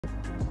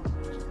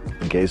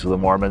case with the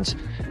Mormons.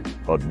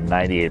 About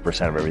 98%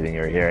 of everything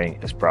you're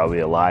hearing is probably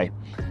a lie,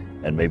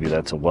 and maybe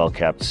that's a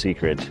well-kept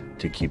secret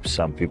to keep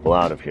some people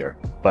out of here.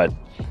 But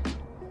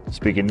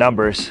speaking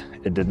numbers,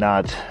 it did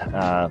not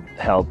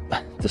help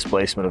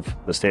displacement of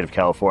the state of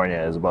California,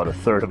 as about a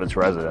third of its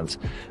residents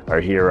are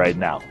here right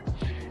now.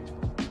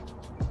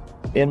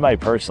 In my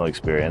personal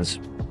experience,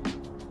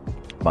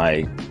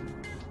 my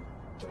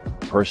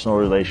personal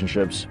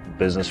relationships,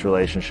 business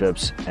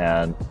relationships,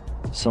 and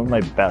some of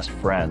my best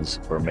friends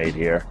were made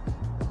here,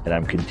 and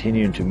I'm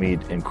continuing to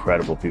meet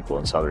incredible people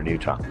in southern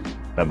Utah.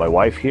 Met my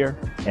wife here,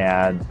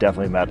 and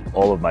definitely met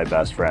all of my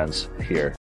best friends here.